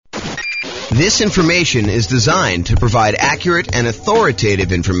This information is designed to provide accurate and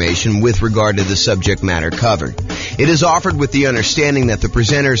authoritative information with regard to the subject matter covered. It is offered with the understanding that the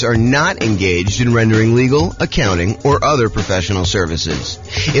presenters are not engaged in rendering legal, accounting, or other professional services.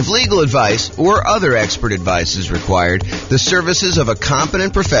 If legal advice or other expert advice is required, the services of a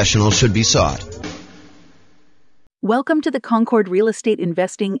competent professional should be sought. Welcome to the Concord Real Estate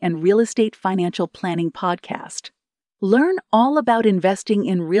Investing and Real Estate Financial Planning Podcast. Learn all about investing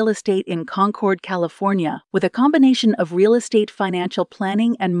in real estate in Concord, California, with a combination of real estate financial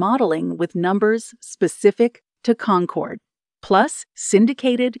planning and modeling with numbers specific to Concord, plus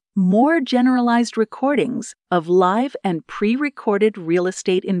syndicated, more generalized recordings of live and pre-recorded real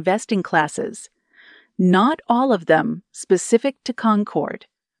estate investing classes. Not all of them specific to Concord.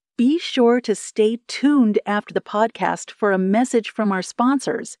 Be sure to stay tuned after the podcast for a message from our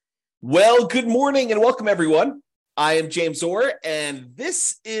sponsors. Well, good morning and welcome, everyone. I am James Orr, and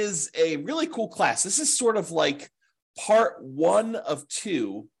this is a really cool class. This is sort of like part 1 of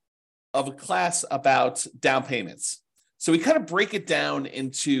 2 of a class about down payments. So we kind of break it down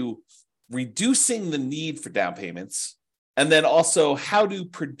into reducing the need for down payments and then also how to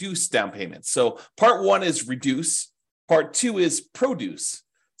produce down payments. So part 1 is reduce, part 2 is produce.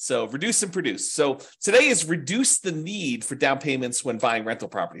 So reduce and produce. So today is reduce the need for down payments when buying rental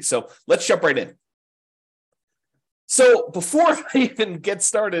property. So let's jump right in. So before I even get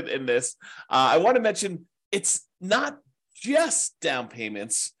started in this, I want to mention it's not just down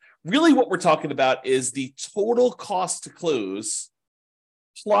payments. Really what we're talking about is the total cost to close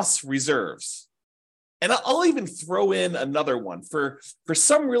plus reserves. And I'll even throw in another one. For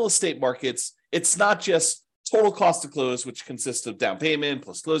some real estate markets, it's not just total cost to close, which consists of down payment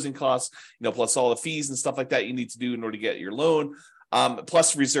plus closing costs, plus all the fees and stuff like that you need to do in order to get your loan,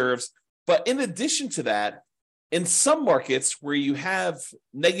 plus reserves. But in addition to that, in some markets where you have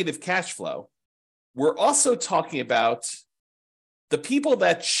negative cash flow, we're also talking about the people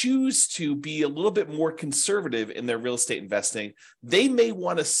that choose to be a little bit more conservative in their real estate investing. They may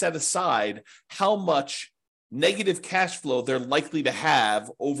want to set aside how much negative cash flow they're likely to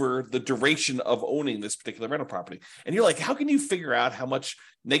have over the duration of owning this particular rental property. And you're like, how can you figure out how much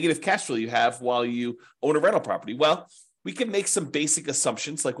negative cash flow you have while you own a rental property? Well, we can make some basic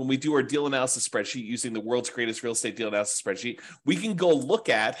assumptions, like when we do our deal analysis spreadsheet using the world's greatest real estate deal analysis spreadsheet, we can go look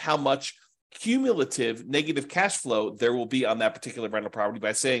at how much cumulative negative cash flow there will be on that particular rental property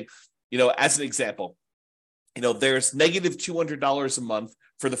by saying, as an example, there's negative $200 a month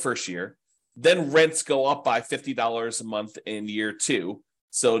for the first year. Then rents go up by $50 a month in year 2.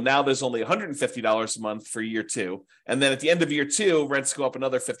 So now there's only $150 a month for year 2. And then at the end of year 2, rents go up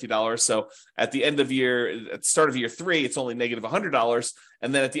another $50. So at the start of year 3, it's only negative $100.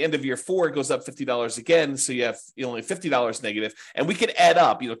 And then at the end of year 4, it goes up $50 again. So you have only $50 negative. And we could add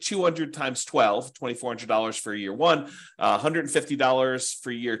up, 200 times 12, $2,400 for year 1, $150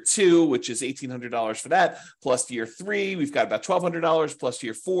 for year 2, which is $1,800 for that, plus year 3, we've got about $1,200, plus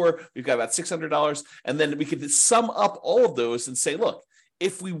year 4, we've got about $600. And then we could sum up all of those and say, look,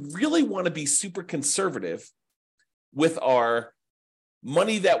 if we really want to be super conservative with our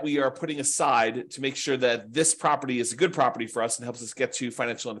money that we are putting aside to make sure that this property is a good property for us and helps us get to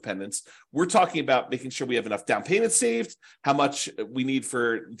financial independence, we're talking about making sure we have enough down payment saved, how much we need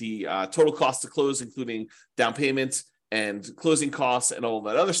for the total cost to close, including down payments and closing costs and all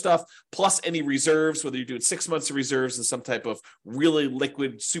that other stuff, plus any reserves, whether you're doing 6 months of reserves in some type of really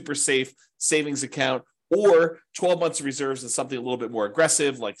liquid, super safe savings account, or 12 months of reserves in something a little bit more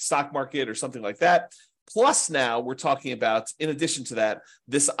aggressive, like stock market or something like that. Plus now we're talking about, in addition to that,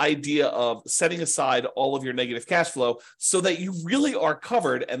 this idea of setting aside all of your negative cash flow so that you really are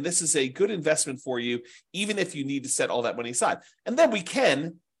covered. And this is a good investment for you, even if you need to set all that money aside. And then we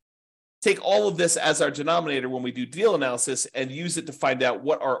can take all of this as our denominator when we do deal analysis and use it to find out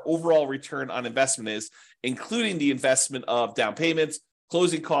what our overall return on investment is, including the investment of down payments,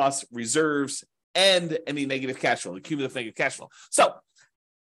 closing costs, reserves, and any negative cash flow, the cumulative negative cash flow. So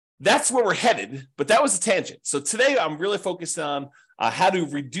that's where we're headed, but that was a tangent. So today I'm really focused on how to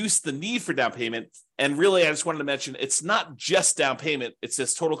reduce the need for down payment. And really, I just wanted to mention, it's not just down payment. It's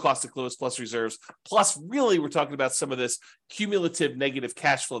this total cost to close plus reserves. Plus, really, we're talking about some of this cumulative negative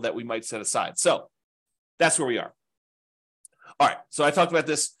cash flow that we might set aside. So that's where we are. All right. So I talked about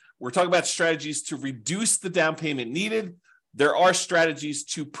this. We're talking about strategies to reduce the down payment needed. There are strategies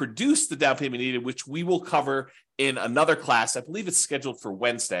to produce the down payment needed, which we will cover in another class. I believe it's scheduled for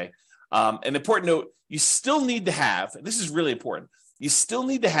Wednesday. An important note, you still need to have, and this is really important, you still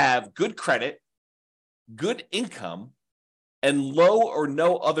need to have good credit, good income, and low or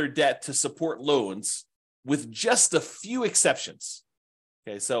no other debt to support loans, with just a few exceptions.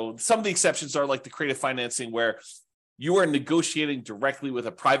 Okay, so some of the exceptions are like the creative financing where you are negotiating directly with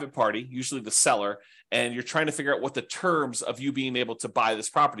a private party, usually the seller, and you're trying to figure out what the terms of you being able to buy this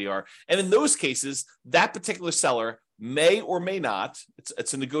property are. And in those cases, that particular seller may or may not,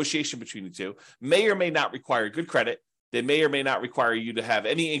 it's a negotiation between the two, may or may not require good credit. They may or may not require you to have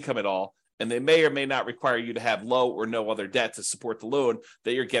any income at all. And they may or may not require you to have low or no other debt to support the loan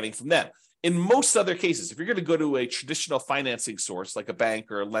that you're getting from them. In most other cases, if you're going to go to a traditional financing source like a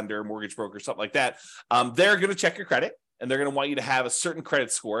bank or a lender, mortgage broker, something like that, they're going to check your credit and they're going to want you to have a certain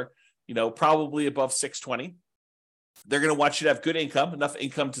credit score, probably above 620. They're going to want you to have good income, enough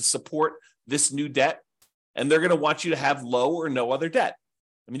income to support this new debt, and they're going to want you to have low or no other debt.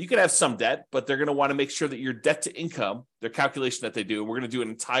 I mean, you could have some debt, but they're going to want to make sure that your debt to income, their calculation that they do, and we're going to do an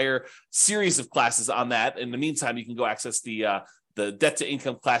entire series of classes on that. In the meantime, you can go access the debt to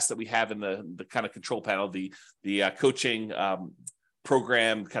income class that we have in the kind of control panel, the coaching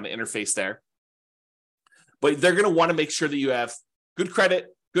program kind of interface there. But they're going to want to make sure that you have good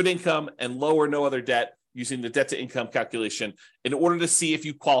credit, good income, and low or no other debt using the debt to income calculation in order to see if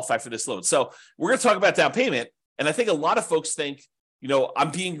you qualify for this loan. So we're going to talk about down payment. And I think a lot of folks think, I'm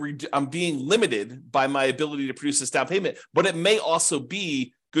being limited by my ability to produce this down payment, but it may also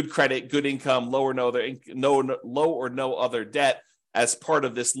be good credit, good income, low or no other debt as part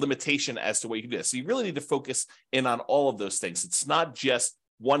of this limitation as to what you can do. So you really need to focus in on all of those things. It's not just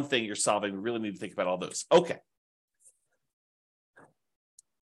one thing you're solving. We really need to think about all those. Okay.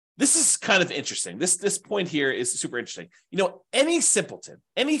 This is kind of interesting. This point here is super interesting. Any simpleton,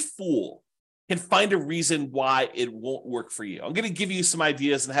 any fool can find a reason why it won't work for you. I'm going to give you some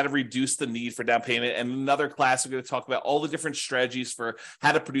ideas on how to reduce the need for down payment. And in another class, we're going to talk about all the different strategies for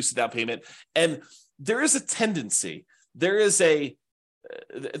how to produce a down payment. And there is a tendency, there is an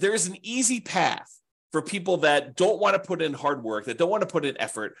easy path for people that don't want to put in hard work, that don't want to put in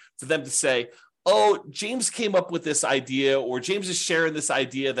effort, for them to say, oh, James came up with this idea, or James is sharing this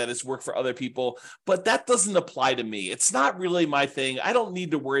idea that has worked for other people, but that doesn't apply to me. It's not really my thing. I don't need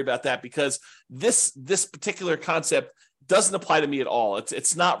to worry about that because this particular concept doesn't apply to me at all.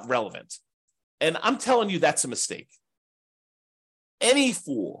 It's not relevant. And I'm telling you, that's a mistake. Any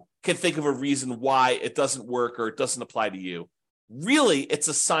fool can think of a reason why it doesn't work or it doesn't apply to you. Really, it's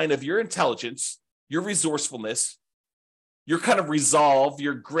a sign of your intelligence, your resourcefulness, your kind of resolve,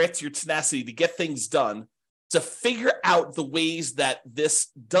 your grit, your tenacity to get things done, to figure out the ways that this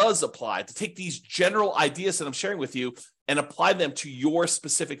does apply, to take these general ideas that I'm sharing with you and apply them to your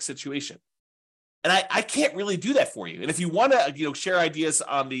specific situation. And I can't really do that for you. And if you want to, share ideas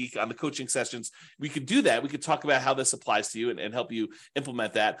on the coaching sessions, we could do that. We could talk about how this applies to you and help you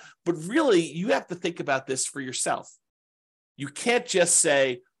implement that. But really, you have to think about this for yourself. You can't just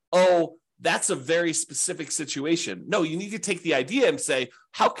say, oh, that's a very specific situation. No, you need to take the idea and say,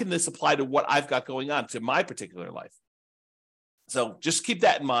 how can this apply to what I've got going on, to my particular life? So just keep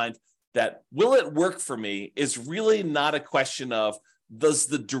that in mind, that will it work for me is really not a question of, does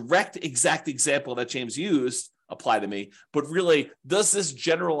the direct exact example that James used apply to me, but really, does this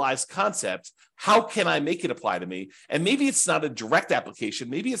generalized concept, how can I make it apply to me? And maybe it's not a direct application.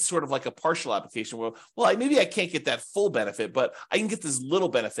 Maybe it's sort of like a partial application where, maybe I can't get that full benefit, but I can get this little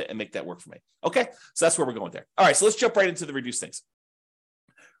benefit and make that work for me. Okay, so that's where we're going there. All right, so let's jump right into the reduce things.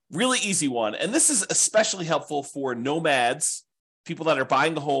 Really easy one. And this is especially helpful for nomads, people that are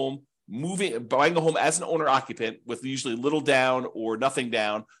buying a home, buying a home as an owner occupant with usually little down or nothing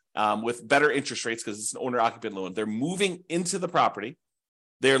down, with better interest rates because it's an owner occupant loan. They're moving into the property.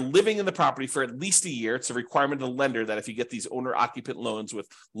 They're living in the property for at least a year. It's a requirement of the lender that if you get these owner occupant loans with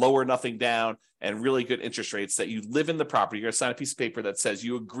lower nothing down and really good interest rates, that you live in the property. You're going to sign a piece of paper that says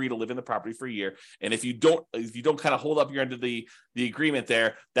you agree to live in the property for a year. And if you don't kind of hold up your end of the agreement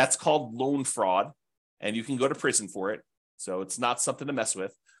there, that's called loan fraud, and you can go to prison for it. So it's not something to mess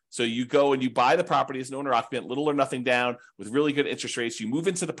with. So you go and you buy the property as an owner occupant, little or nothing down with really good interest rates. You move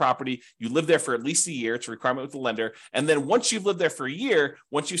into the property, you live there for at least a year. It's a requirement with the lender. And then once you've lived there for a year,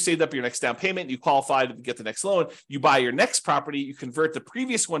 once you've saved up your next down payment, you qualify to get the next loan, you buy your next property, you convert the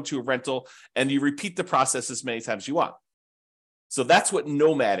previous one to a rental, and you repeat the process as many times as you want. So that's what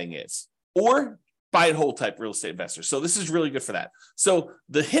nomading is, or buy and hold type real estate investor. So this is really good for that. So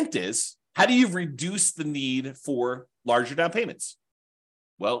the hint is, how do you reduce the need for larger down payments?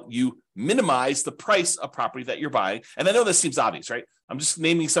 Well, you minimize the price of property that you're buying. And I know this seems obvious, right? I'm just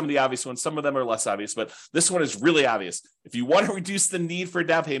naming some of the obvious ones. Some of them are less obvious, but this one is really obvious. If you want to reduce the need for a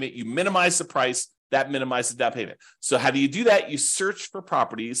down payment, you minimize the price, that minimizes the down payment. So how do you do that? You search for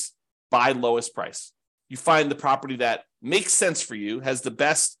properties by lowest price. You find the property that makes sense for you, has the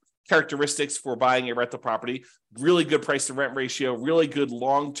best characteristics for buying a rental property: really good price to rent ratio, really good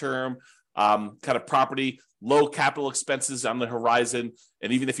long-term kind of property, low capital expenses on the horizon.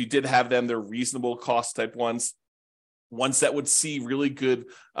 And even if you did have them, they're reasonable cost type ones that would see really good,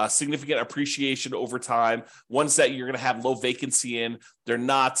 significant appreciation over time, ones that you're going to have low vacancy in. They're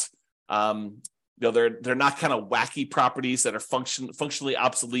not, they're not kind of wacky properties that are functionally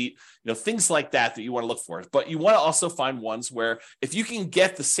obsolete, things like that you want to look for. But you want to also find ones where if you can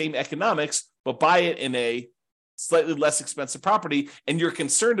get the same economics, but buy it in a slightly less expensive property, and you're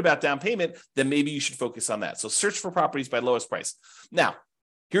concerned about down payment, then maybe you should focus on that. So search for properties by lowest price. Now,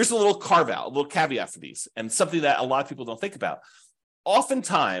 here's a little carve-out, a little caveat for these, and something that a lot of people don't think about.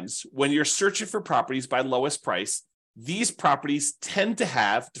 Oftentimes, when you're searching for properties by lowest price, these properties tend to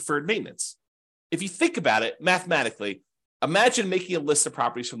have deferred maintenance. If you think about it mathematically, imagine making a list of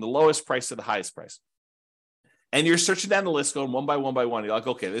properties from the lowest price to the highest price. And you're searching down the list, going one by one by one. You're like,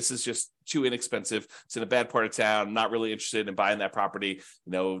 okay, this is just too inexpensive. It's in a bad part of town. I'm not really interested in buying that property.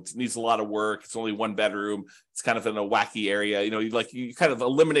 It needs a lot of work. It's only one bedroom. It's kind of in a wacky area. You kind of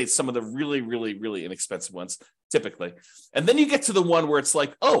eliminate some of the really, really, really inexpensive ones typically. And then you get to the one where it's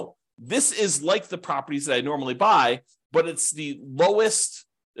like, oh, this is like the properties that I normally buy, but it's the lowest.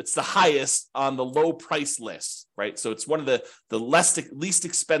 It's the highest on the low price list, right? So it's one of the least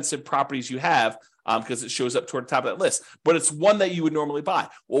expensive properties you have because it shows up toward the top of that list, but it's one that you would normally buy.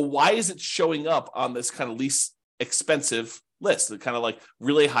 Well, why is it showing up on this kind of least expensive list, kind of like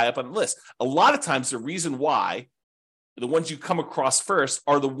really high up on the list? A lot of times the reason why the ones you come across first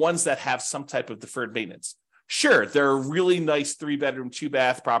are the ones that have some type of deferred maintenance. Sure, they're a really nice 3-bedroom,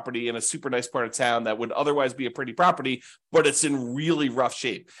 2-bath property in a super nice part of town that would otherwise be a pretty property, but it's in really rough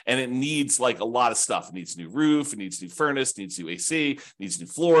shape and it needs like a lot of stuff. It needs new roof, it needs new furnace, it needs new AC, it needs new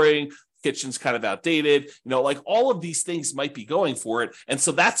flooring, kitchen's kind of outdated, like all of these things might be going for it. And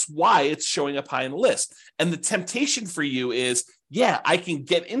so that's why it's showing up high on the list. And the temptation for you is, yeah, I can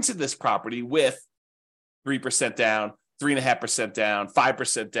get into this property with 3% down, 3.5% down,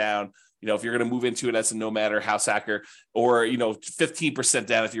 5% down. If you're going to move into it as a nomad or house hacker, or, 15%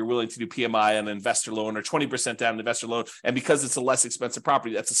 down if you're willing to do PMI on an investor loan, or 20% down an investor loan. And because it's a less expensive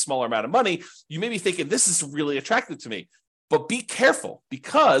property, that's a smaller amount of money. You may be thinking, this is really attractive to me, but be careful,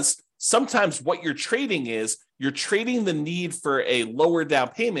 because sometimes what you're trading is you're trading the need for a lower down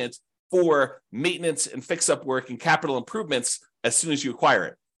payment for maintenance and fix up work and capital improvements as soon as you acquire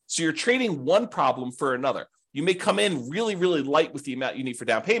it. So you're trading one problem for another. You may come in really, really light with the amount you need for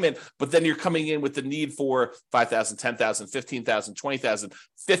down payment, but then you're coming in with the need for $5,000, $10,000, $15,000, $20,000,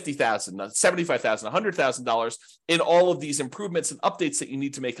 $50,000, $75,000, $100,000 in all of these improvements and updates that you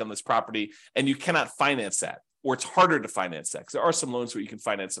need to make on this property, and you cannot finance that, or it's harder to finance that, because there are some loans where you can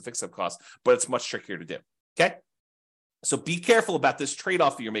finance the fix-up cost, but it's much trickier to do. Okay. So be careful about this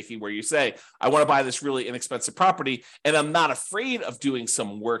trade-off that you're making, where you say, I want to buy this really inexpensive property, and I'm not afraid of doing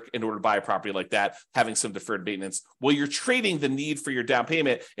some work in order to buy a property like that, having some deferred maintenance. Well, you're trading the need for your down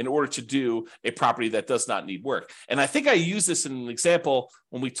payment in order to do a property that does not need work. And I think I used this in an example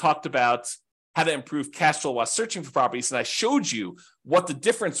when we talked about how to improve cash flow while searching for properties. And I showed you what the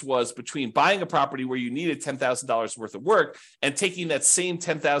difference was between buying a property where you needed $10,000 worth of work and taking that same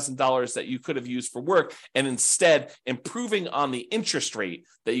 $10,000 that you could have used for work and instead improving on the interest rate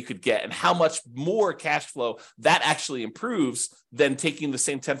that you could get, and how much more cash flow that actually improves than taking the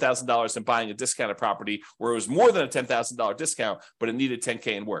same $10,000 and buying a discounted property where it was more than a $10,000 discount, but it needed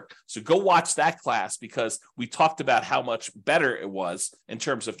 $10K in work. So go watch that class, because we talked about how much better it was in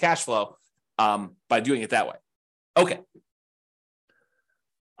terms of cash flow by doing it that way. Okay.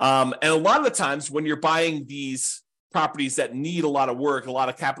 And a lot of the times when you're buying these properties that need a lot of work, a lot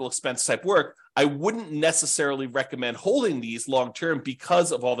of capital expense type work, I wouldn't necessarily recommend holding these long-term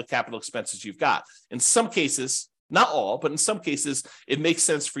because of all the capital expenses you've got. In some cases, not all, but in some cases, it makes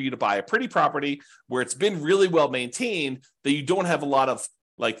sense for you to buy a pretty property where it's been really well maintained, that you don't have a lot of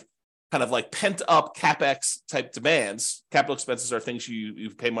kind of like pent up CapEx type demands. Capital expenses are things you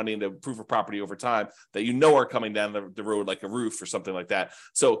pay money to improve a property over time that are coming down the road, like a roof or something like that.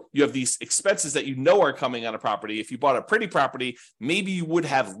 So you have these expenses that are coming on a property. If you bought a pretty property, maybe you would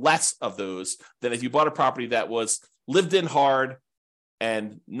have less of those than if you bought a property that was lived in hard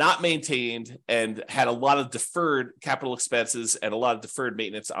and not maintained and had a lot of deferred capital expenses and a lot of deferred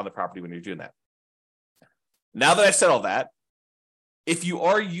maintenance on the property when you're doing that. Now that I've said all that, if you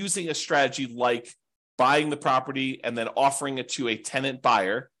are using a strategy like buying the property and then offering it to a tenant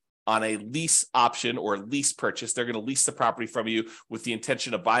buyer on a lease option or lease purchase. They're going to lease the property from you with the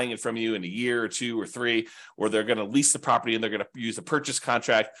intention of buying it from you in a year or 2 or 3, or they're going to lease the property and they're going to use a purchase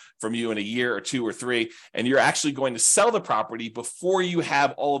contract from you in a year or 2 or 3, and you're actually going to sell the property before you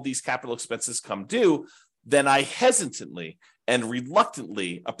have all of these capital expenses come due, then I hesitantly and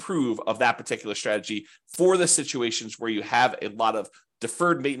reluctantly approve of that particular strategy for the situations where you have a lot of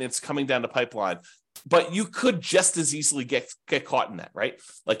deferred maintenance coming down the pipeline. But you could just as easily get caught in that, right?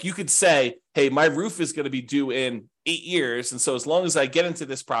 Like you could say, hey, my roof is going to be due in 8 years. And so as long as I get into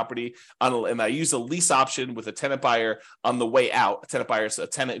this property and I use a lease option with a tenant buyer on the way out, a tenant buyer is a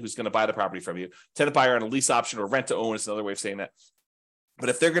tenant who's going to buy the property from you. Tenant buyer on a lease option or rent to own is another way of saying that. But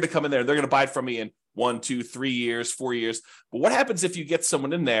if they're going to come in there, they're going to buy it from me in 1, 2, 3 years, 4 years. But what happens if you get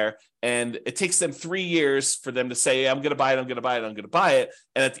someone in there and it takes them 3 years for them to say, I'm going to buy it, I'm going to buy it, I'm going to buy it.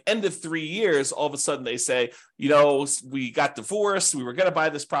 And at the end of 3 years, all of a sudden they say, you know, we got divorced. We were going to buy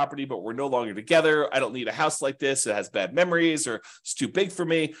this property, but we're no longer together. I don't need a house like this. It has bad memories or it's too big for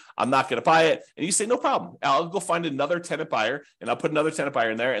me. I'm not going to buy it. And you say, no problem. I'll go find another tenant buyer and I'll put another tenant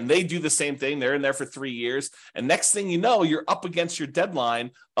buyer in there. And they do the same thing. They're in there for 3 years. And next thing you know, you're up against your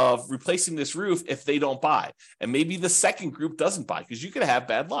deadline of replacing this roof if they don't buy. And maybe the second group doesn't buy because you could have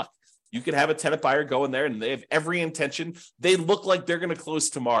bad luck. You could have a tenant buyer go in there and they have every intention. They look like they're going to close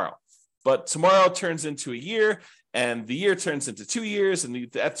tomorrow, but tomorrow turns into a year and the year turns into 2 years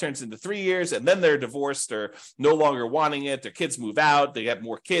and that turns into 3 years. And then they're divorced or no longer wanting it. Their kids move out. They have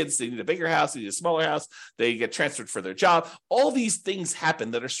more kids. They need a bigger house. They need a smaller house. They get transferred for their job. All these things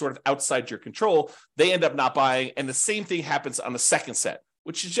happen that are sort of outside your control. They end up not buying. And the same thing happens on the second set,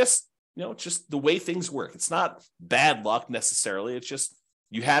 which is just, you know, just the way things work. It's not bad luck necessarily. It's just,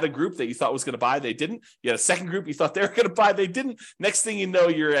 you had a group that you thought was going to buy, they didn't. You had a second group you thought they were going to buy, they didn't. Next thing you know,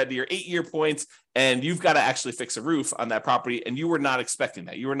 you're at your 8-year point and you've got to actually fix a roof on that property. And you were not expecting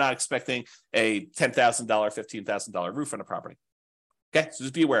that. You were not expecting a $10,000, $15,000 roof on a property. Okay, so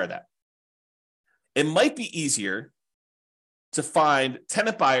just be aware of that. It might be easier to find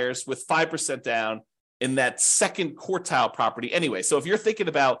tenant buyers with 5% down in that second quartile property anyway. So if you're thinking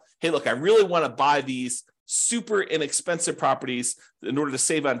about, hey, look, I really want to buy these super inexpensive properties in order to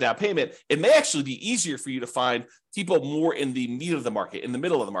save on down payment, it may actually be easier for you to find people more in the meat of the market, in the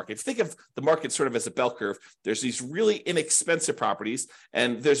middle of the market. If you think of the market sort of as a bell curve, there's these really inexpensive properties,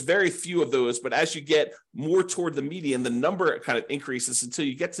 and there's very few of those. But as you get more toward the median, the number kind of increases until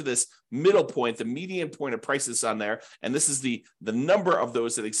you get to this middle point, the median point of prices on there. And this is the number of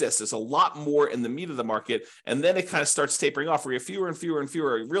those that exist. There's a lot more in the meat of the market. And then it kind of starts tapering off where you have fewer and fewer and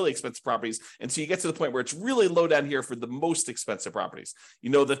fewer really expensive properties. And so you get to the point where it's really low down here for the most expensive properties.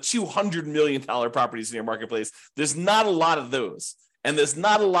 You know, the $200 million properties in your marketplace, there's not a lot of those. And there's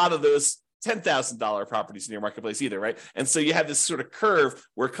not a lot of those $10,000 properties in your marketplace either, right? And so you have this sort of curve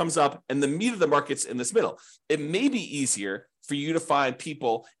where it comes up and the meat of the market's in this middle. It may be easier for you to find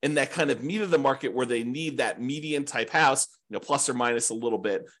people in that kind of meat of the market where they need that median type house, you know, plus or minus a little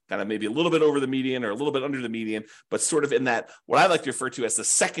bit, kind of maybe a little bit over the median or a little bit under the median, but sort of in that, what I like to refer to as the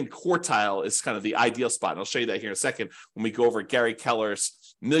second quartile is kind of the ideal spot. And I'll show you that here in a second when we go over Gary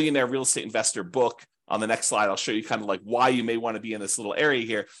Keller's Millionaire Real Estate Investor book. On the next slide, I'll show you kind of like why you may want to be in this little area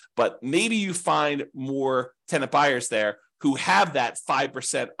here, but maybe you find more tenant buyers there who have that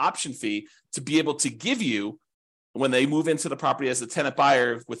 5% option fee to be able to give you when they move into the property as a tenant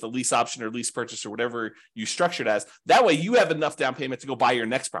buyer with a lease option or lease purchase or whatever you structured as. That way you have enough down payment to go buy your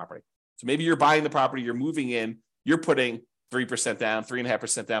next property. So maybe you're buying the property, you're moving in, you're putting 3% down,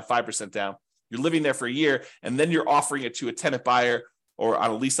 3.5% down, 5% down. You're living there for a year, and then you're offering it to a tenant buyer or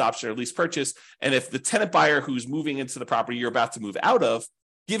on a lease option or lease purchase. And if the tenant buyer who's moving into the property you're about to move out of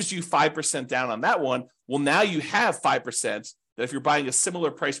gives you 5% down on that one, well, now you have 5% that if you're buying a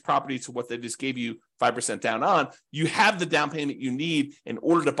similar price property to what they just gave you 5% down on, you have the down payment you need in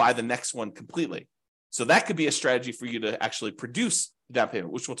order to buy the next one completely. So that could be a strategy for you to actually produce the down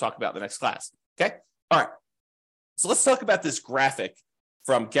payment, which we'll talk about in the next class. Okay. All right. So let's talk about this graphic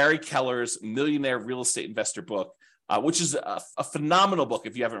from Gary Keller's Millionaire Real Estate Investor book. Which is a phenomenal book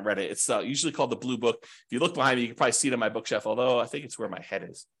if you haven't read it. It's usually called the Blue Book. If you look behind me, you can probably see it on my bookshelf, although I think it's where my head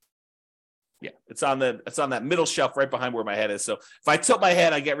is. Yeah, it's on that middle shelf right behind where my head is. So if I tilt my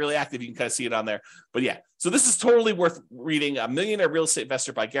head, I get really active. You can kind of see it on there. But yeah, so this is totally worth reading. A Millionaire Real Estate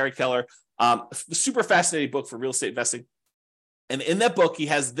Investor by Gary Keller. Super fascinating book for real estate investing. And in that book, he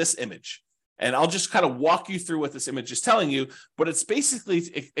has this image. And I'll just kind of walk you through what this image is telling you. But it's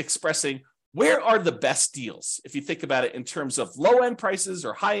basically expressing where are the best deals? If you think about it in terms of low-end prices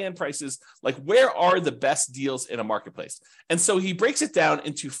or high-end prices, like where are the best deals in a marketplace? And so he breaks it down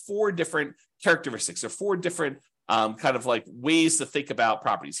into 4 different characteristics or 4 different kind of like ways to think about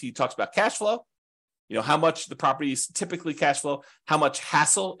properties. He talks about cash flow, how much the properties typically cash flow, how much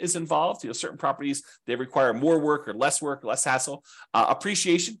hassle is involved. Certain properties, they require more work, less hassle.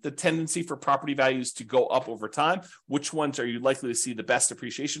 Appreciation, the tendency for property values to go up over time. Which ones are you likely to see the best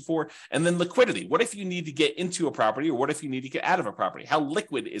appreciation for? And then liquidity. What if you need to get into a property, or what if you need to get out of a property? How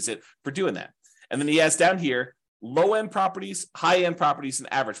liquid is it for doing that? And then he has down here, low-end properties, high-end properties,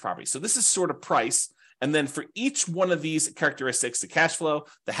 and average properties. So this is sort of price. And then for each one of these characteristics, the cash flow,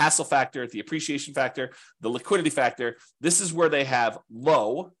 the hassle factor, the appreciation factor, the liquidity factor, this is where they have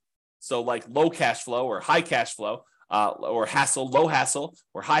low. So like low cash flow or high cash flow, or hassle, low hassle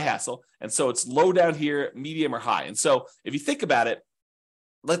or high hassle. And so it's low down here, medium or high. And so if you think about it,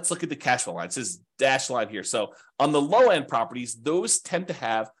 let's look at the cash flow line. It says dash line here. So on the low end properties, those tend to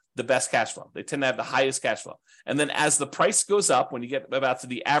have the best cash flow. They tend to have the highest cash flow. And then as the price goes up, when you get about to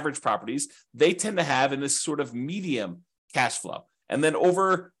the average properties, they tend to have in this sort of medium cash flow. And then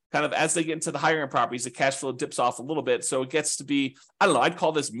over kind of as they get into the higher end properties, the cash flow dips off a little bit. So it gets to be, I'd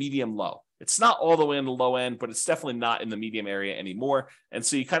call this medium low. It's not all the way in the low end, but it's definitely not in the medium area anymore. And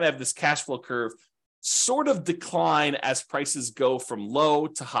so you kind of have this cash flow curve sort of decline as prices go from low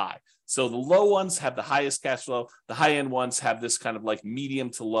to high. So the low ones have the highest cash flow. The high end ones have this kind of like medium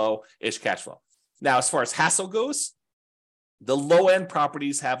to low-ish cash flow. Now, as far as hassle goes, the low end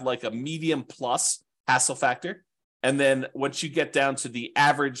properties have like a medium plus hassle factor. And then once you get down to the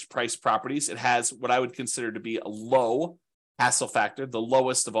average price properties, it has what I would consider to be a low hassle factor, the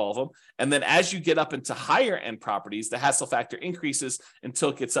lowest of all of them. And then as you get up into higher end properties, the hassle factor increases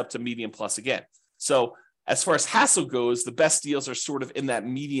until it gets up to medium plus again. So as far as hassle goes, the best deals are sort of in that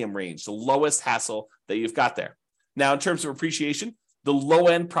medium range, the lowest hassle that you've got there. Now, in terms of appreciation, the low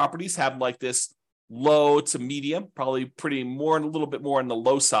end properties have like this low to medium, probably a little bit more on the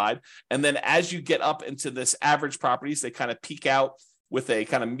low side. And then as you get up into this average properties, they kind of peak out with a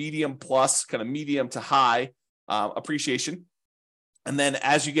kind of medium plus, kind of medium to high appreciation. And then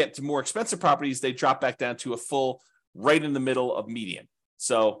as you get to more expensive properties, they drop back down to a full right in the middle of median.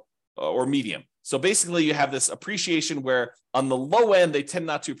 So, or medium. So basically you have this appreciation where on the low end, they tend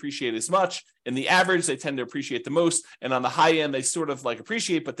not to appreciate as much. In the average, they tend to appreciate the most. And on the high end, they sort of like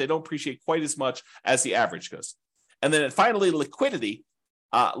appreciate, but they don't appreciate quite as much as the average goes. And then finally, liquidity.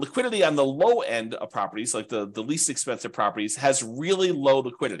 Liquidity on the low end of properties, like the least expensive properties, has really low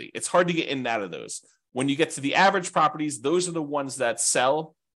liquidity. It's hard to get in and out of those. When you get to the average properties, those are the ones that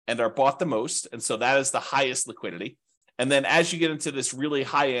sell and are bought the most. And so that is the highest liquidity. And then as you get into this really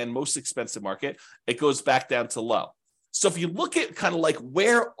high-end, most expensive market, it goes back down to low. So if you look at kind of like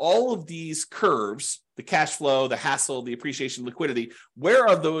where all of these curves, the cash flow, the hassle, the appreciation, liquidity, where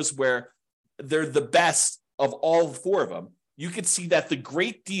are those where they're the best of all four of them, you can see that the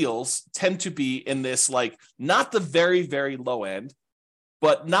great deals tend to be in this, like, not the very, very low end,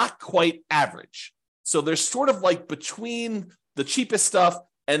 but not quite average. So they're sort of like between the cheapest stuff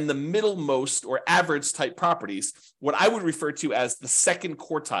and the middlemost or average type properties, what I would refer to as the second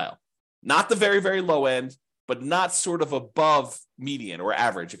quartile, not the very, very low end, but not sort of above median or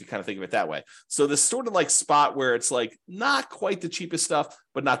average, if you kind of think of it that way. So this sort of like spot where it's like not quite the cheapest stuff,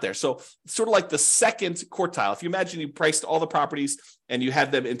 but not there. So sort of like the second quartile. If you imagine you priced all the properties and you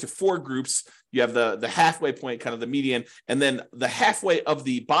had them into four groups, you have the halfway point, kind of the median, and then the halfway of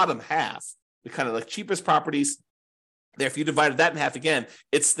the bottom half, the kind of like cheapest properties. There, if you divided that in half again,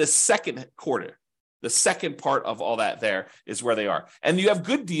 it's the second quarter. The second part of all that there is where they are. And you have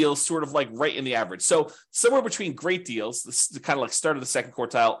good deals sort of like right in the average. So somewhere between great deals, the kind of like start of the second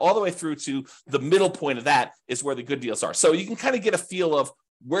quartile, all the way through to the middle point of that is where the good deals are. So you can kind of get a feel of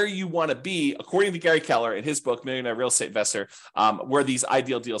where you want to be, according to Gary Keller in his book, Millionaire Real Estate Investor, where these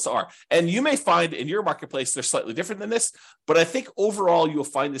ideal deals are. And you may find in your marketplace, they're slightly different than this, but I think overall, you'll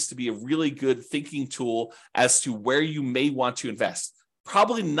find this to be a really good thinking tool as to where you may want to invest.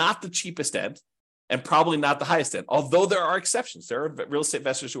 Probably not the cheapest end, and probably not the highest end, although there are exceptions. There are real estate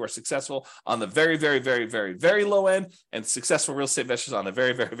investors who are successful on the very, very, very, very, very low end, and successful real estate investors on the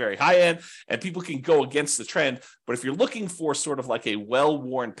very, very, very high end, and people can go against the trend. But if you're looking for sort of like a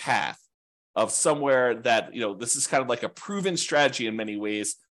well-worn path of somewhere that, this is kind of like a proven strategy in many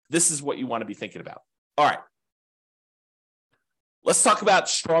ways, this is what you want to be thinking about. All right. Let's talk about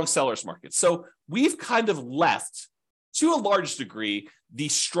strong sellers market. So we've kind of left, to a large degree, the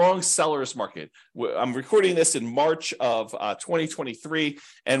strong sellers market. I'm recording this in March of 2023,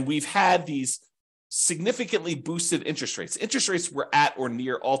 and we've had these significantly boosted interest rates. Interest rates were at or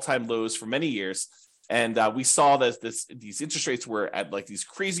near all-time lows for many years, And we saw that these interest rates were at like these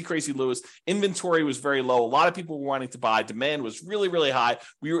crazy, crazy lows. Inventory was very low. A lot of people were wanting to buy. Demand was really, really high.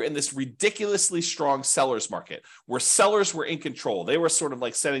 We were in this ridiculously strong seller's market where sellers were in control. They were sort of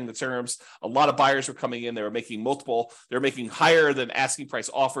like setting the terms. A lot of buyers were coming in. They were making higher than asking price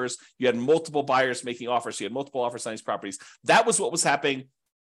offers. You had multiple buyers making offers. You had multiple offers on these properties. That was what was happening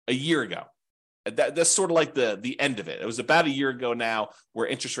a year ago. That's sort of like the end of it. It was about a year ago now where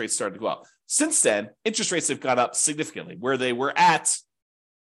interest rates started to go up. Since then, interest rates have gone up significantly, where they were at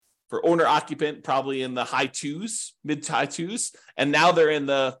for owner occupant, probably in the high twos, mid to high twos, and now they're in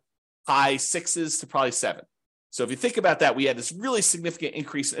the high sixes to probably 7. So if you think about that, we had this really significant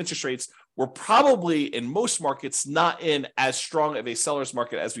increase in interest rates. We're probably in most markets not in as strong of a seller's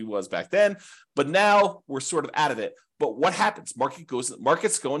market as we was back then, but now we're sort of out of it. But what happens?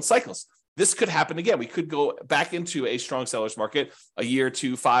 Markets go in cycles. This could happen again. We could go back into a strong seller's market a year,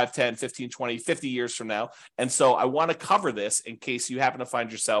 2, 5, 10, 15, 20, 50 years from now. And so I want to cover this in case you happen to find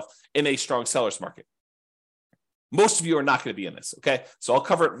yourself in a strong seller's market. Most of you are not going to be in this, okay? So I'll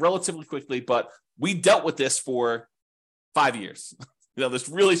cover it relatively quickly, but we dealt with this for 5 years. This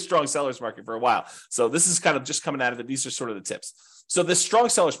really strong seller's market for a while. So this is kind of just coming out of it. These are sort of the tips. So this strong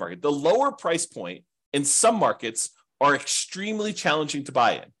seller's market, the lower price point in some markets are extremely challenging to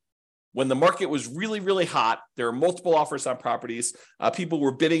buy in. When the market was really, really hot, there were multiple offers on properties. People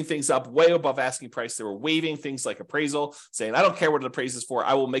were bidding things up way above asking price. They were waiving things like appraisal, saying, I don't care what it appraises for.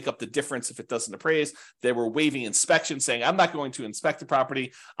 I will make up the difference if it doesn't appraise. They were waiving inspection, saying, I'm not going to inspect the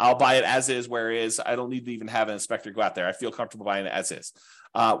property. I'll buy it as is, where it is. I don't need to even have an inspector go out there. I feel comfortable buying it as is.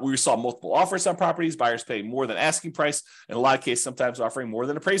 We saw multiple offers on properties, buyers paying more than asking price. In a lot of cases, sometimes offering more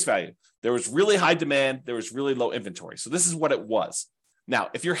than appraised value. There was really high demand. There was really low inventory. So this is what it was. Now,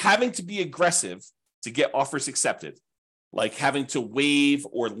 if you're having to be aggressive to get offers accepted, like having to waive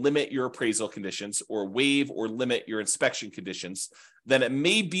or limit your appraisal conditions or waive or limit your inspection conditions, then it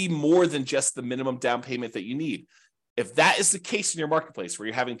may be more than just the minimum down payment that you need. If that is the case in your marketplace where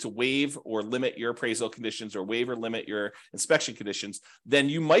you're having to waive or limit your appraisal conditions or waive or limit your inspection conditions, then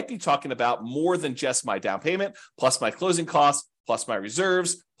you might be talking about more than just my down payment plus my closing costs, plus my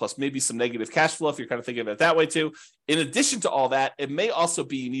reserves, plus maybe some negative cash flow if you're kind of thinking of it that way too. In addition to all that, it may also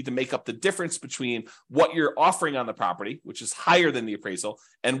be you need to make up the difference between what you're offering on the property, which is higher than the appraisal,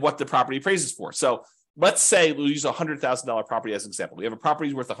 and what the property appraises for. So let's say we'll use a $100,000 property as an example. We have a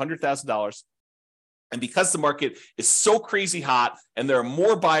property worth $100,000. And because the market is so crazy hot and there are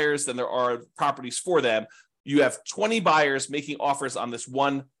more buyers than there are properties for them, you have 20 buyers making offers on this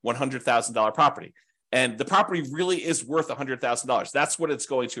one $100,000 property. And the property really is worth $100,000. That's what it's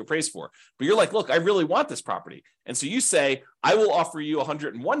going to appraise for. But you're like, look, I really want this property. And so you say, I will offer you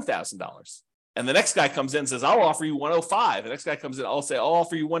 $101,000. And the next guy comes in and says, I'll offer you $105,000. The next guy comes in, I'll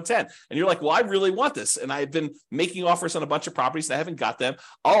offer you $110,000. And you're like, well, I really want this. And I've been making offers on a bunch of properties and I haven't got them.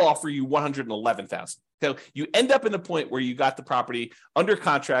 I'll offer you $111,000. So you end up in the point where you got the property under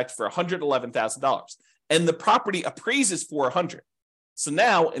contract for $111,000. And the property appraises for $100,000. So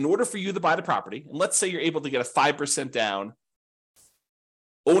now, in order for you to buy the property, and let's say you're able to get a 5% down,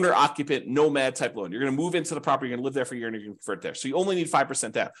 owner-occupant, nomad type loan. You're going to move into the property, you're going to live there for a year, and you're going to convert there. So you only need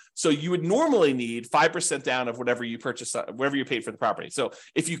 5% down. So you would normally need 5% down of whatever you purchased, whatever you paid for the property. So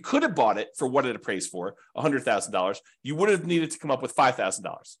if you could have bought it for what it appraised for, $100,000, you would have needed to come up with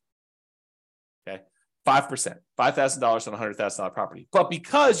 $5,000. Okay, 5%, $5,000 on a $100,000 property. But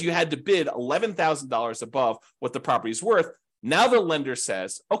because you had to bid $11,000 above what the property is worth, now the lender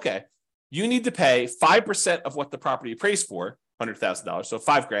says, okay, you need to pay 5% of what the property appraised for, $100,000, so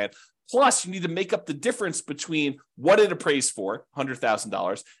 $5,000, plus you need to make up the difference between what it appraised for,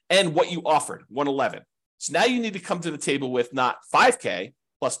 $100,000, and what you offered, $111,000. So now you need to come to the table with not $5,000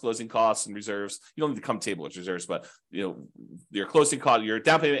 plus closing costs and reserves. You don't need to come to the table with reserves, but your closing cost, your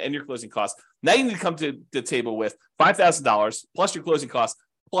down payment, and your closing costs. Now you need to come to the table with $5,000 plus your closing costs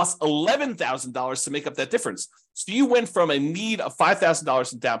plus $11,000 to make up that difference. So you went from a need of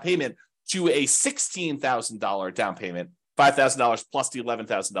 $5,000 in down payment to a $16,000 down payment, $5,000 plus the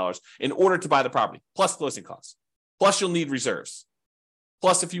 $11,000 in order to buy the property, plus closing costs. Plus you'll need reserves.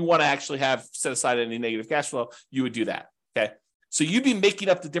 Plus, if you want to actually have set aside any negative cash flow, you would do that, okay? So you'd be making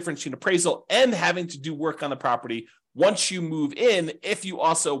up the difference between appraisal and having to do work on the property once you move in if you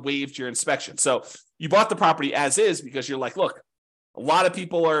also waived your inspection. So you bought the property as is because you're like, look, a lot of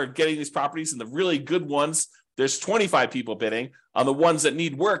people are getting these properties, and the really good ones, there's 25 people bidding. On the ones that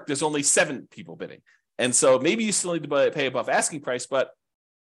need work, there's only 7 people bidding. And so maybe you still need to pay above asking price, but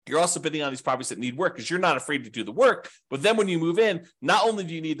you're also bidding on these properties that need work because you're not afraid to do the work. But then when you move in, not only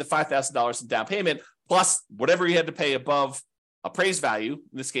do you need the $5,000 in down payment, plus whatever you had to pay above appraised value.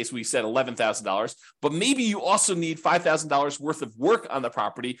 In this case, we said $11,000, but maybe you also need $5,000 worth of work on the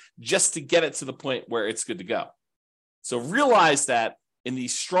property just to get it to the point where it's good to go. So realize that in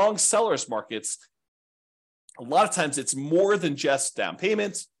these strong sellers markets, a lot of times it's more than just down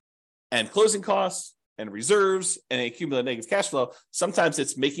payments and closing costs and reserves and a cumulative negative cash flow. Sometimes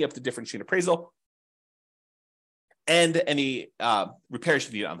it's making up the difference in appraisal and any repairs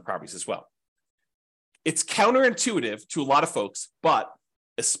you need on the properties as well. It's counterintuitive to a lot of folks, but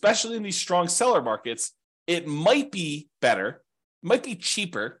especially in these strong seller markets, it might be better, might be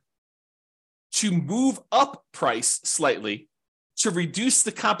cheaper to move up price slightly to reduce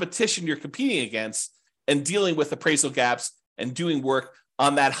the competition you're competing against and dealing with appraisal gaps and doing work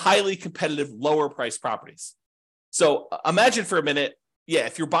on that highly competitive, lower price properties. So imagine for a minute,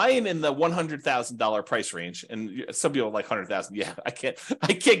 if you're buying in the $100,000 price range, and some people are like 100,000, I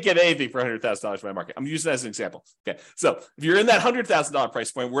can't get anything for $100,000 in my market. I'm using that as an example. Okay, so if you're in that $100,000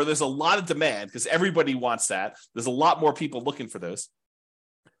 price point where there's a lot of demand because everybody wants that, there's a lot more people looking for those.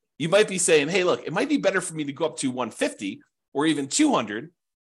 You might be saying, hey, look, it might be better for me to go up to 150 or even 200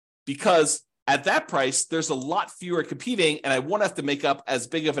 because at that price, there's a lot fewer competing and I won't have to make up as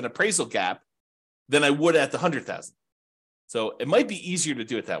big of an appraisal gap than I would at the 100,000. So it might be easier to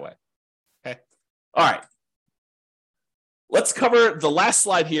do it that way. Okay. All right. Let's cover the last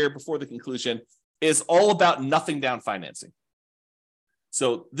slide here before the conclusion is all about nothing down financing.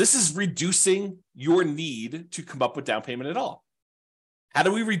 So this is reducing your need to come up with down payment at all. How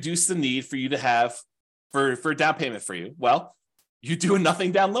do we reduce the need for you to have for down payment for you? Well, you do a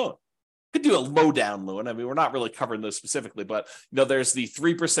nothing down loan. You could do a low down loan. I mean, we're not really covering those specifically, but there's the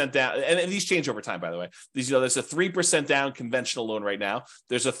 3% down, and these change over time, by the way. There's a 3% down conventional loan right now.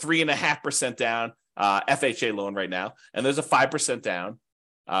 There's a 3.5% down FHA loan right now, and there's a 5% down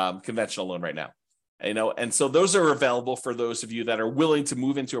conventional loan right now. And so those are available for those of you that are willing to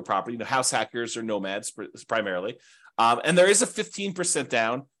move into a property, house hackers or nomads primarily. And there is a 15%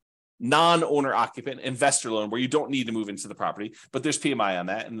 down non-owner occupant investor loan where you don't need to move into the property, but there's PMI on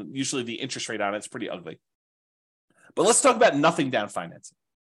that. And usually the interest rate on it's pretty ugly. But let's talk about nothing down financing.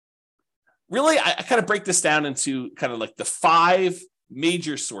 Really, I kind of break this down into kind of like the 5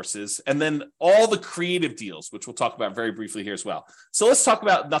 major sources and then all the creative deals, which we'll talk about very briefly here as well. So let's talk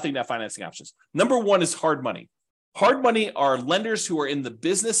about nothing down financing options. Number 1 is hard money. Hard money are lenders who are in the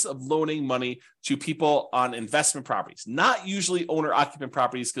business of loaning money to people on investment properties, not usually owner-occupant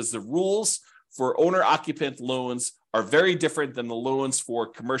properties, because the rules for owner-occupant loans are very different than the loans for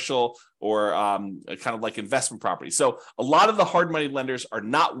commercial or kind of like investment properties. So a lot of the hard money lenders are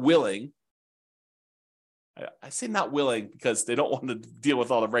not willing. I say not willing because they don't want to deal with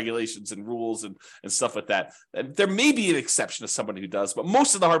all the regulations and rules and stuff like that. And there may be an exception to somebody who does, but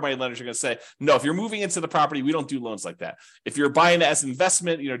most of the hard money lenders are going to say, no, if you're moving into the property, we don't do loans like that. If you're buying it as an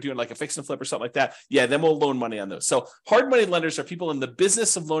investment, doing like a fix and flip or something like that, then we'll loan money on those. So hard money lenders are people in the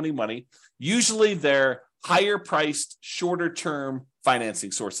business of loaning money. Usually they're higher priced, shorter term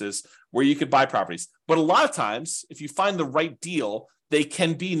financing sources where you could buy properties. But a lot of times, if you find the right deal, they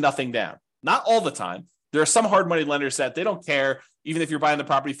can be nothing down. Not all the time. There are some hard money lenders that they don't care, even if you're buying the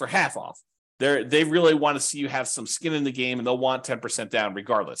property for half off. They really want to see you have some skin in the game and they'll want 10% down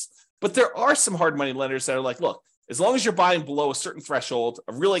regardless. But there are some hard money lenders that are like, look, as long as you're buying below a certain threshold,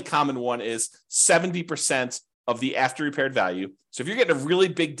 a really common one is 70% of the after repaired value. So if you're getting a really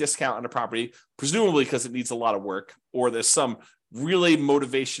big discount on a property, presumably because it needs a lot of work, or there's some really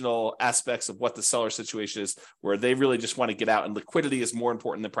motivational aspects of what the seller situation is where they really just want to get out and liquidity is more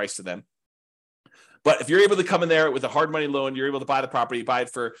important than price to them. But if you're able to come in there with a hard money loan, you're able to buy the property, buy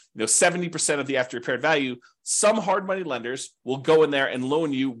it for 70% of the after repaired value. Some hard money lenders will go in there and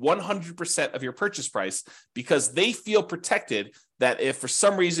loan you 100% of your purchase price because they feel protected that if for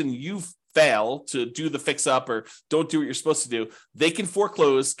some reason you fail to do the fix up or don't do what you're supposed to do, they can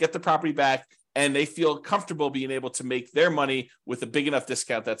foreclose, get the property back, and they feel comfortable being able to make their money with a big enough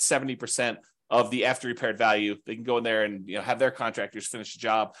discount that's 70% of the after repaired value. They can go in there and have their contractors finish the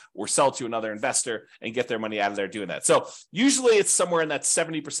job or sell to another investor and get their money out of there doing that. So usually it's somewhere in that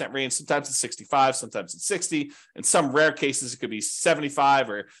 70% range. Sometimes it's 65, sometimes it's 60. In some rare cases, it could be 75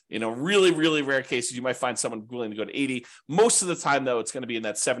 or, really, really rare cases, you might find someone willing to go to 80. Most of the time, though, it's going to be in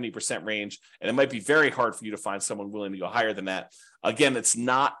that 70% range. And it might be very hard for you to find someone willing to go higher than that. Again, it's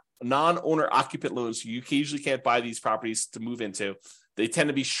not non-owner occupant loans. You usually can't buy these properties to move into. They tend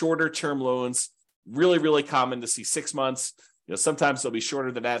to be shorter term loans, really, really common to see 6 months. Sometimes they'll be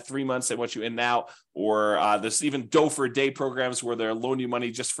shorter than that, 3 months. They want you in and out, or there's even dough for a day programs where they'll loan you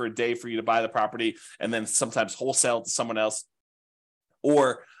money just for a day for you to buy the property and then sometimes wholesale to someone else.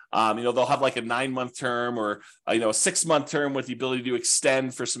 Or They'll have like a 9-month term or a 6-month term with the ability to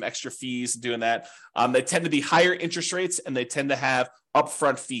extend for some extra fees and doing that. They tend to be higher interest rates, and they tend to have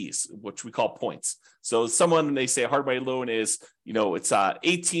upfront fees, which we call points. So someone, they say a hard money loan is, it's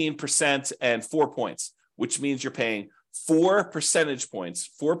 18% and 4 points, which means you're paying 4 percentage points,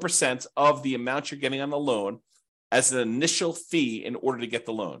 4% of the amount you're getting on the loan as an initial fee in order to get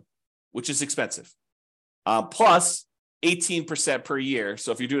the loan, which is expensive. Plus 18% per year.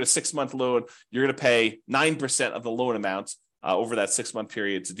 So if you're doing a 6-month loan, you're going to pay 9% of the loan amount over that 6-month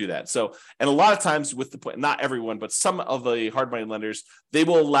period to do that. So, and a lot of times with the point, not everyone, but some of the hard money lenders, they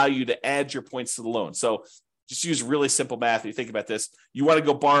will allow you to add your points to the loan. So just use really simple math. If you think about this, you want to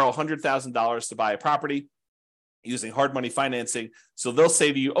go borrow $100,000 to buy a property using hard money financing. So they'll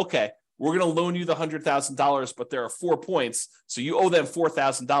say to you, okay, we're going to loan you the $100,000, but there are 4 points. So you owe them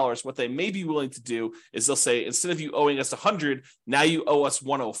 $4,000. What they may be willing to do is they'll say, instead of you owing us 100, now you owe us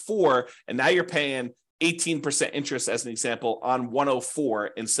 104. And now you're paying 18% interest, as an example, on 104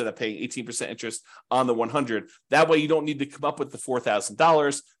 instead of paying 18% interest on the 100. That way you don't need to come up with the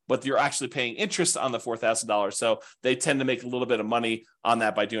 $4,000, but you're actually paying interest on the $4,000. So they tend to make a little bit of money on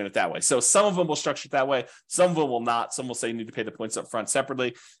that by doing it that way. So some of them will structure it that way. Some of them will not. Some will say you need to pay the points up front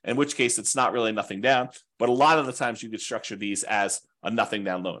separately, in which case it's not really nothing down. But a lot of the times you could structure these as a nothing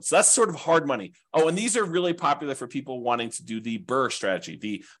down loan. So that's sort of hard money. Oh, and these are really popular for people wanting to do the BRRRR strategy,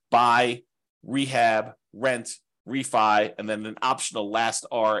 the buy, rehab, rent, refi, and then an optional last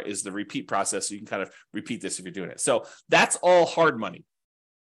R is the repeat process. So you can kind of repeat this if you're doing it. So that's all hard money.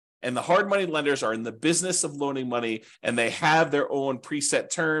 And the hard money lenders are in the business of loaning money, and they have their own preset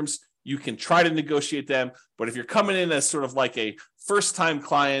terms. You can try to negotiate them, but if you're coming in as sort of like a first-time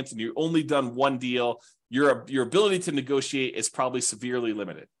client and you've only done one deal, your ability to negotiate is probably severely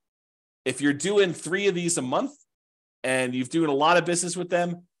limited. If you're doing 3 of these a month and you've doing a lot of business with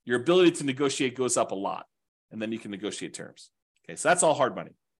them, your ability to negotiate goes up a lot, and then you can negotiate terms. Okay, so that's all hard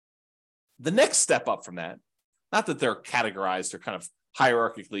money. The next step up from that, not that they're categorized or kind of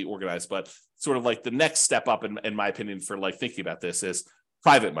hierarchically organized, but sort of like the next step up, in my opinion, for like thinking about this is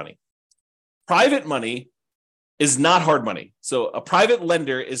private money. Private money is not hard money. So a private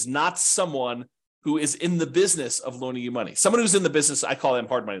lender is not someone who is in the business of loaning you money. Someone who's in the business, I call them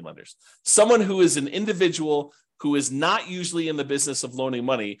hard money lenders. Someone who is an individual who is not usually in the business of loaning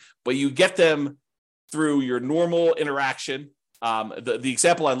money, but you get them through your normal interaction. The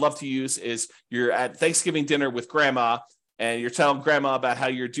example I love to use is you're at Thanksgiving dinner with grandma, and you're telling grandma about how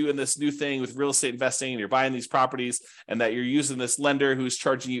you're doing this new thing with real estate investing and you're buying these properties and that you're using this lender who's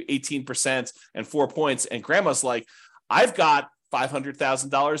charging you 18% and 4 points. And grandma's like, I've got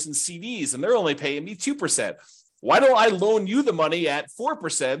 $500,000 in CDs and they're only paying me 2%. Why don't I loan you the money at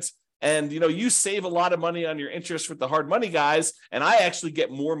 4%? And, you save a lot of money on your interest with the hard money guys, and I actually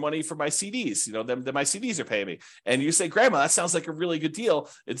get more money for my CDs, than my CDs are paying me. And you say, Grandma, that sounds like a really good deal.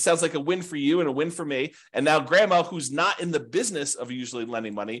 It sounds like a win for you and a win for me. And now Grandma, who's not in the business of usually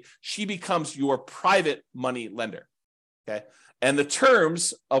lending money, she becomes your private money lender, okay? And the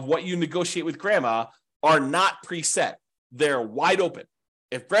terms of what you negotiate with Grandma are not preset. They're wide open.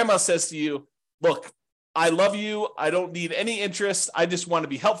 If Grandma says to you, look, I love you. I don't need any interest. I just want to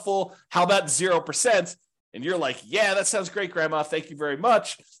be helpful. How about 0%? And you're like, yeah, that sounds great, Grandma. Thank you very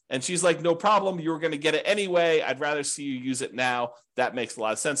much. And she's like, no problem. You were going to get it anyway. I'd rather see you use it now. That makes a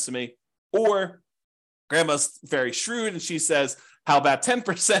lot of sense to me. Or Grandma's very shrewd and she says, how about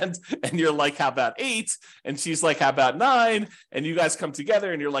 10%? And you're like, how about 8? And she's like, how about 9? And you guys come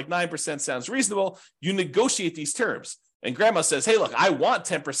together and you're like, 9% sounds reasonable. You negotiate these terms. And Grandma says, hey, look, I want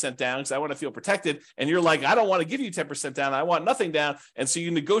 10% down because I want to feel protected. And you're like, I don't want to give you 10% down. I want nothing down. And so you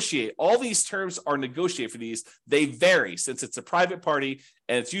negotiate. All these terms are negotiated for these. They vary since it's a private party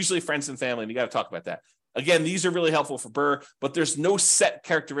and it's usually friends and family. And you got to talk about that. Again, these are really helpful for BRRRR, but there's no set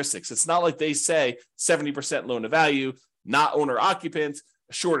characteristics. It's not like they say 70% loan to value, not owner occupant,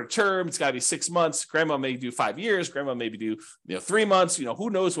 shorter term. It's got to be 6 months. Grandma may do 5 years. Grandma maybe do 3 months. Who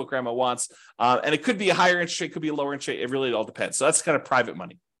knows what grandma wants? And it could be a higher interest rate, could be a lower interest rate. It really all depends. So that's kind of private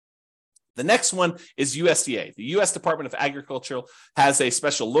money. The next one is USDA. The U.S. Department of Agriculture has a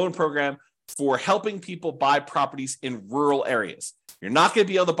special loan program for helping people buy properties in rural areas. You're not going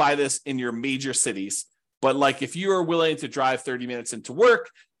to be able to buy this in your major cities, but like if you are willing to drive 30 minutes into work,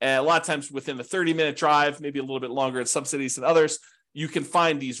 and a lot of times within a 30-minute drive, maybe a little bit longer in some cities than others, you can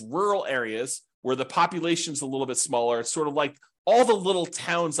find these rural areas where the population's a little bit smaller. It's sort of like all the little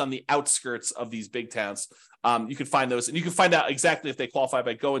towns on the outskirts of these big towns. You can find those, and you can find out exactly if they qualify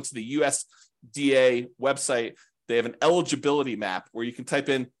by going to the USDA website. They have an eligibility map where you can type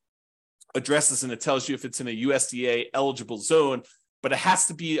in addresses and it tells you if it's in a USDA eligible zone. but it has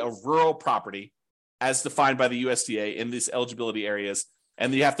to be a rural property as defined by the USDA in these eligibility areas.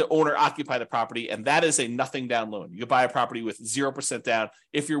 And you have to own or occupy the property. And that is a nothing down loan. You can buy a property with 0% down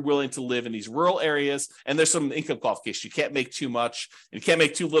if you're willing to live in these rural areas. And there's some income qualification. You can't make too much and you can't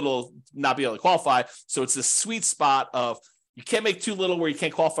make too little, not be able to qualify. So it's a sweet spot of you can't make too little where you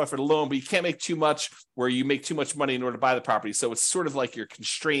can't qualify for the loan, but you can't make too much where you make too much money in order to buy the property. So it's sort of like you're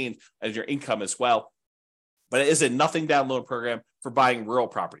constrained as your income as well. But it is a nothing down loan program for buying rural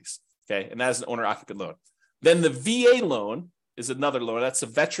properties. Okay. And that is an owner occupant loan. Then the VA loan is another loan. That's a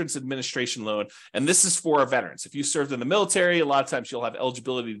Veterans Administration loan. And this is for veterans. If you served in the military, a lot of times you'll have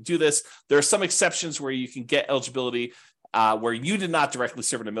eligibility to do this. There are some exceptions where you can get eligibility where you did not directly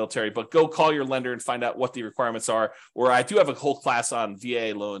serve in the military, but go call your lender and find out what the requirements are. Or I do have a whole class on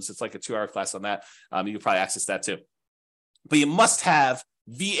VA loans. It's like a 2-hour class on that. You can probably access that too. But you must have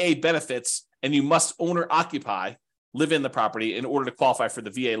VA benefits and you must own or occupy, live in the property in order to qualify for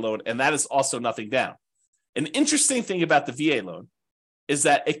the VA loan. And that is also nothing down. An interesting thing about the VA loan is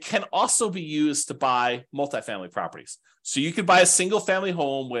that it can also be used to buy multifamily properties. So you could buy a single family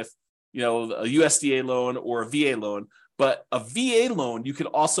home with, a USDA loan or a VA loan, but a VA loan, you could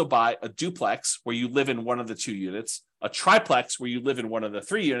also buy a duplex where you live in one of the 2 units, a triplex where you live in one of the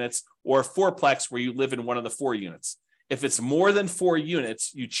 3 units, or a fourplex where you live in one of the 4 units. If it's more than 4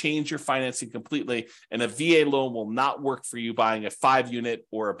 units, you change your financing completely, and a VA loan will not work for you buying a 5-unit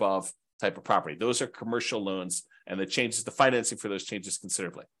or above type of property. Those are commercial loans, and it changes the financing for those changes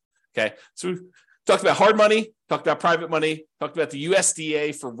considerably. Okay, so we talked about hard money, talked about private money, talked about the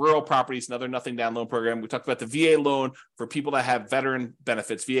USDA for rural properties, another nothing down loan program. We talked about the VA loan for people that have veteran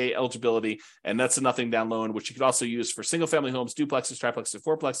benefits, VA eligibility, and that's a nothing down loan, which you could also use for single family homes, duplexes, triplexes,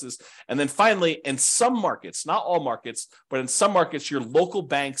 fourplexes. And then finally, in some markets, not all markets, but in some markets, your local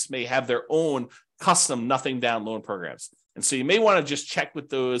banks may have their own custom nothing down loan programs. And so you may want to just check with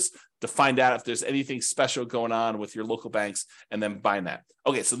those to find out if there's anything special going on with your local banks and then buying that.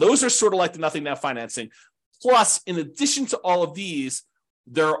 Okay, so those are sort of like the nothing down financing. Plus, in addition to all of these,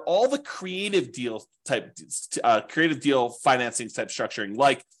 there are all the creative deal financing type structuring,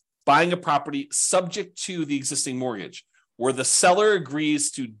 like buying a property subject to the existing mortgage, where the seller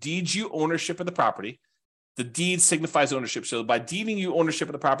agrees to deed you ownership of the property. The deed signifies ownership. So by deeding you ownership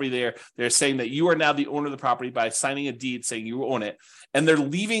of the property, they're saying that you are now the owner of the property by signing a deed saying you own it. And they're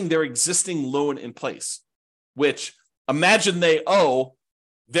leaving their existing loan in place, which imagine they owe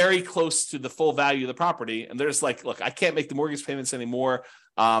very close to the full value of the property. And they're just like, look, I can't make the mortgage payments anymore.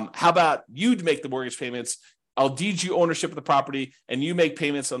 How about you make the mortgage payments? I'll deed you ownership of the property and you make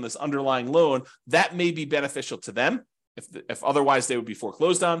payments on this underlying loan. That may be beneficial to them if otherwise they would be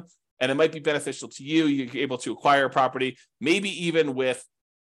foreclosed on. And it might be beneficial to you. You're able to acquire a property, maybe even with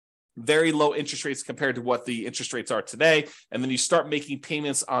very low interest rates compared to what the interest rates are today. And then you start making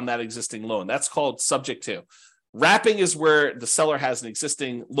payments on that existing loan. That's called subject to. Wrapping is where the seller has an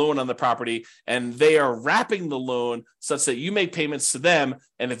existing loan on the property and they are wrapping the loan such that you make payments to them.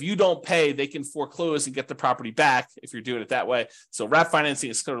 And if you don't pay, they can foreclose and get the property back if you're doing it that way. So wrap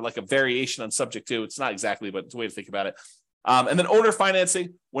financing is sort of like a variation on subject to. It's not exactly, but it's a way to think about it. And then owner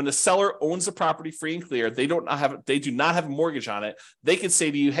financing, when the seller owns the property free and clear, they do not have a mortgage on it. They can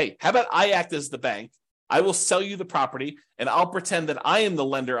say to you, hey, how about I act as the bank? I will sell you the property and I'll pretend that I am the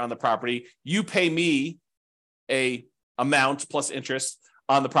lender on the property. You pay me a amount plus interest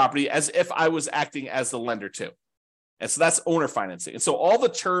on the property as if I was acting as the lender too. And so that's owner financing. And so all the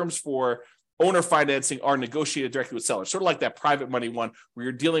terms for owner financing are negotiated directly with sellers, sort of like that private money one where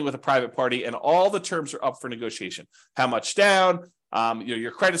you're dealing with a private party and all the terms are up for negotiation. How much down,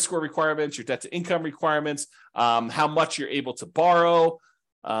 your credit score requirements, your debt to income requirements, how much you're able to borrow.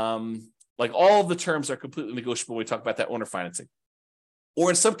 Like all of the terms are completely negotiable when we talk about that owner financing. Or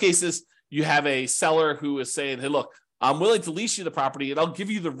in some cases, you have a seller who is saying, hey, look, I'm willing to lease you the property and I'll give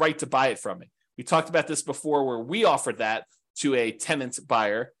you the right to buy it from me. We talked about this before where we offered that to a tenant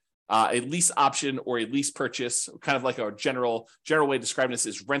buyer. A lease option or a lease purchase, kind of like our general way of describing this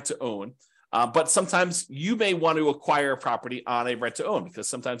is rent to own. But sometimes you may want to acquire a property on a rent to own because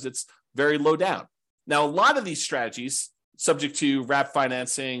sometimes it's very low down. Now, a lot of these strategies, subject to wrap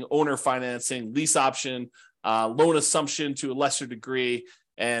financing, owner financing, lease option, loan assumption to a lesser degree,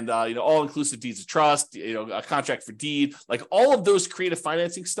 and all-inclusive deeds of trust, a contract for deed, like all of those creative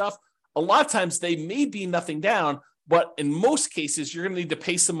financing stuff, a lot of times they may be nothing down. But in most cases, you're going to need to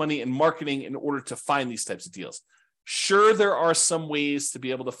pay some money in marketing in order to find these types of deals. Sure, there are some ways to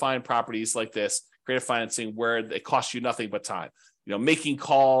be able to find properties like this, creative financing, where it costs you nothing but time. making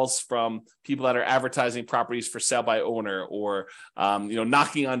calls from people that are advertising properties for sale by owner, or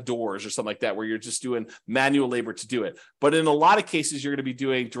knocking on doors or something like that, where you're just doing manual labor to do it. But in a lot of cases, you're going to be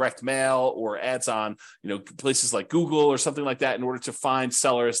doing direct mail or ads on places like Google or something like that in order to find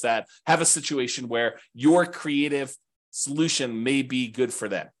sellers that have a situation where your creative solution may be good for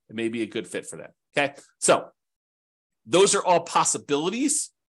them. It may be a good fit for them. Okay, so those are all possibilities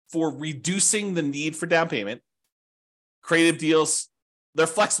for reducing the need for down payment. Creative deals, they're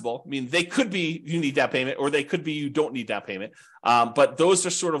flexible. I mean, they could be you need down payment, or they could be you don't need down payment. But those are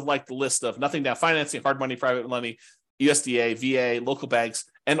sort of like the list of nothing down financing, hard money, private money, USDA, VA, local banks,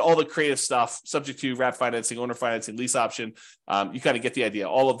 and all the creative stuff subject to wrap financing, owner financing, lease option. You kind of get the idea,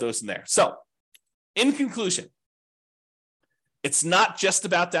 all of those in there. So in conclusion, it's not just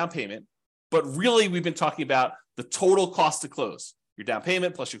about down payment, but really we've been talking about the total cost to close, your down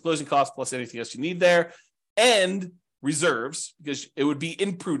payment plus your closing costs plus anything else you need there, and reserves, because it would be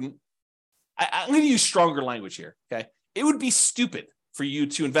imprudent. I'm going to use stronger language here. Okay. It would be stupid for you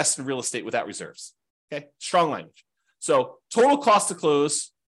to invest in real estate without reserves. Okay. Strong language. So total cost to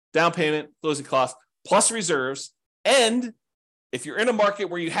close, down payment, closing costs, plus reserves. And if you're in a market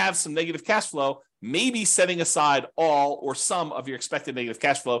where you have some negative cash flow, maybe setting aside all or some of your expected negative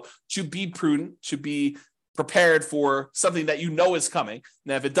cash flow to be prudent, to be prepared for something that is coming.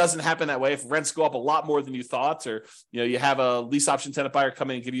 Now, if it doesn't happen that way, if rents go up a lot more than you thought, or you have a lease option tenant buyer come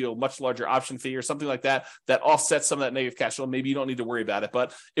in and give you a much larger option fee or something like that, that offsets some of that negative cash flow, maybe you don't need to worry about it.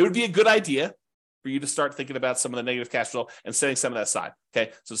 But it would be a good idea for you to start thinking about some of the negative cash flow and setting some of that aside.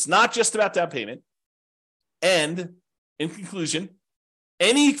 Okay, so it's not just about down payment. And in conclusion,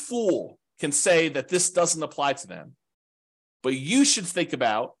 any fool can say that this doesn't apply to them, but you should think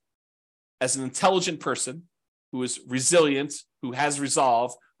about, as an intelligent person who is resilient, who has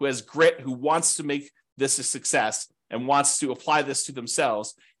resolve, who has grit, who wants to make this a success and wants to apply this to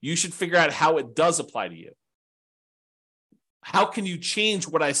themselves, you should figure out how it does apply to you. How can you change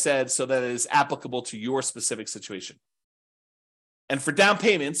what I said so that it is applicable to your specific situation? And for down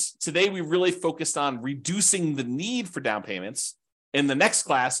payments, today we really focused on reducing the need for down payments. In the next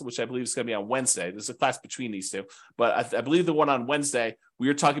class, which I believe is going to be on Wednesday, there's a class between these two, but I believe the one on Wednesday, we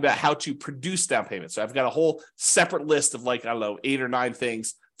were talking about how to produce down payments. So I've got a whole separate list of 8 or 9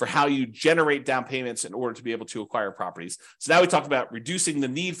 things for how you generate down payments in order to be able to acquire properties. So now we talked about reducing the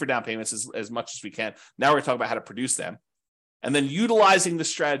need for down payments as much as we can. Now we're talking about how to produce them, and then utilizing the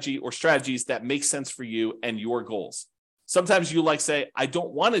strategy or strategies that make sense for you and your goals. Sometimes you say, I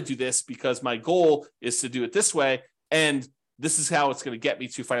don't want to do this because my goal is to do it this way, and this is how it's going to get me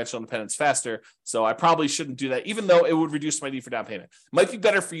to financial independence faster. So I probably shouldn't do that, even though it would reduce my need for down payment. It might be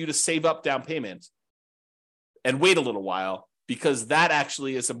better for you to save up down payment and wait a little while, because that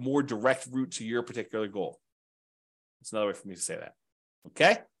actually is a more direct route to your particular goal. That's another way for me to say that.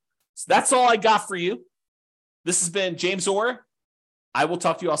 Okay? So that's all I got for you. This has been James Orr. I will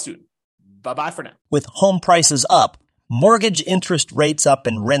talk to you all soon. Bye-bye for now. With home prices up, mortgage interest rates up,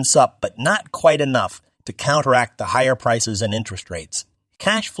 and rents up, but not quite enough to counteract the higher prices and interest rates.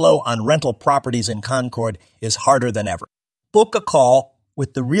 Cash flow on rental properties in Concord is harder than ever. Book a call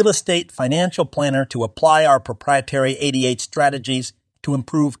with the Real Estate Financial Planner to apply our proprietary 88 strategies to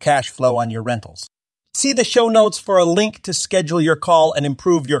improve cash flow on your rentals. See the show notes for a link to schedule your call and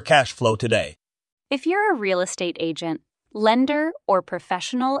improve your cash flow today. If you're a real estate agent, lender, or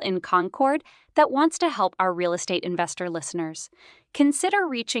professional in Concord that wants to help our real estate investor listeners, consider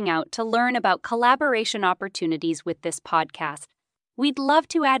reaching out to learn about collaboration opportunities with this podcast. We'd love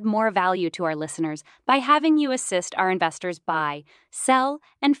to add more value to our listeners by having you assist our investors buy, sell,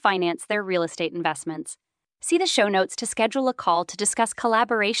 and finance their real estate investments. See the show notes to schedule a call to discuss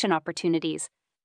collaboration opportunities.